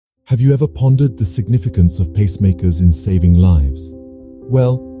Have you ever pondered the significance of pacemakers in saving lives?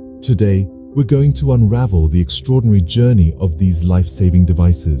 Well, today we're going to unravel the extraordinary journey of these life-saving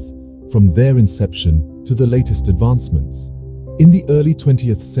devices, from their inception to the latest advancements. In the early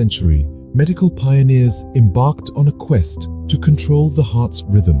 20th century, medical pioneers embarked on a quest to control the heart's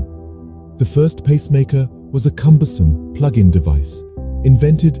rhythm. The first pacemaker was a cumbersome plug-in device,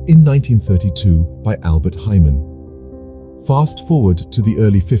 invented in 1932 by Albert Heyman. Fast forward to the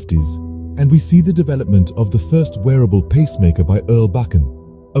early 50s, and we see the development of the first wearable pacemaker by Earl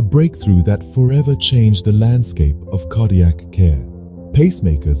Bakken, a breakthrough that forever changed the landscape of cardiac care.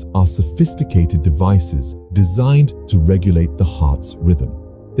 Pacemakers are sophisticated devices designed to regulate the heart's rhythm.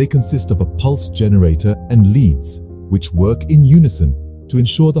 They consist of a pulse generator and leads, which work in unison to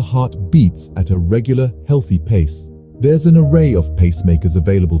ensure the heart beats at a regular, healthy pace. There's an array of pacemakers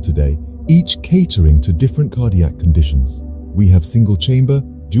available today, each catering to different cardiac conditions. We have single-chamber,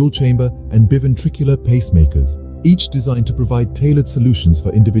 dual-chamber, and biventricular pacemakers, each designed to provide tailored solutions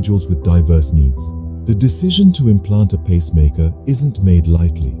for individuals with diverse needs. The decision to implant a pacemaker isn't made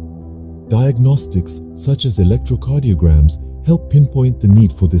lightly. Diagnostics such as electrocardiograms help pinpoint the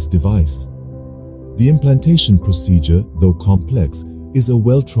need for this device. The implantation procedure, though complex, is a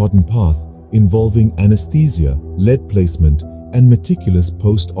well-trodden path involving anesthesia, lead placement, and meticulous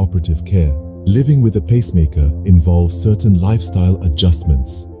post-operative care. Living with a pacemaker involves certain lifestyle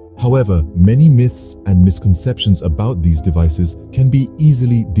adjustments. However, many myths and misconceptions about these devices can be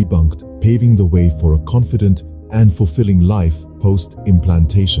easily debunked, paving the way for a confident and fulfilling life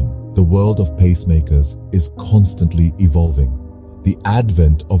post-implantation. The world of pacemakers is constantly evolving. The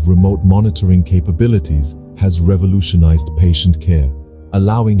advent of remote monitoring capabilities has revolutionized patient care,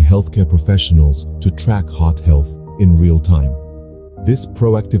 allowing healthcare professionals to track heart health in real time. This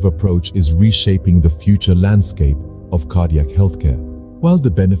proactive approach is reshaping the future landscape of cardiac healthcare. While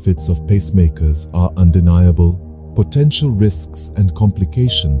the benefits of pacemakers are undeniable, potential risks and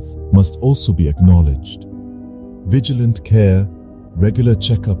complications must also be acknowledged. Vigilant care, regular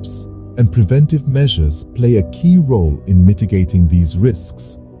checkups, and preventive measures play a key role in mitigating these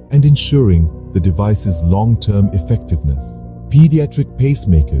risks and ensuring the device's long-term effectiveness. Pediatric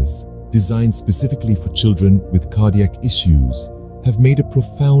pacemakers, designed specifically for children with cardiac issues, have made a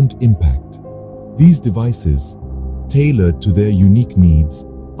profound impact. These devices, tailored to their unique needs,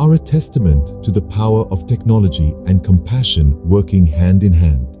 are a testament to the power of technology and compassion working hand in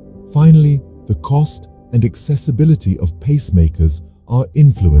hand. Finally, the cost and accessibility of pacemakers are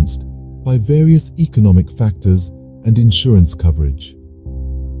influenced by various economic factors and insurance coverage.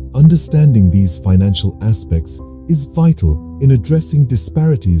 Understanding these financial aspects is vital in addressing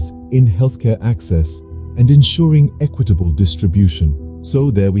disparities in healthcare access and ensuring equitable distribution.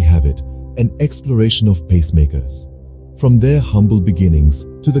 So there we have it, an exploration of pacemakers. From their humble beginnings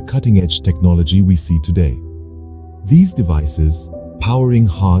to the cutting-edge technology we see today. These devices, powering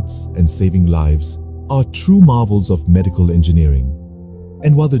hearts and saving lives, are true marvels of medical engineering.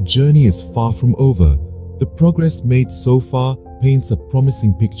 And while the journey is far from over, the progress made so far paints a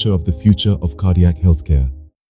promising picture of the future of cardiac healthcare.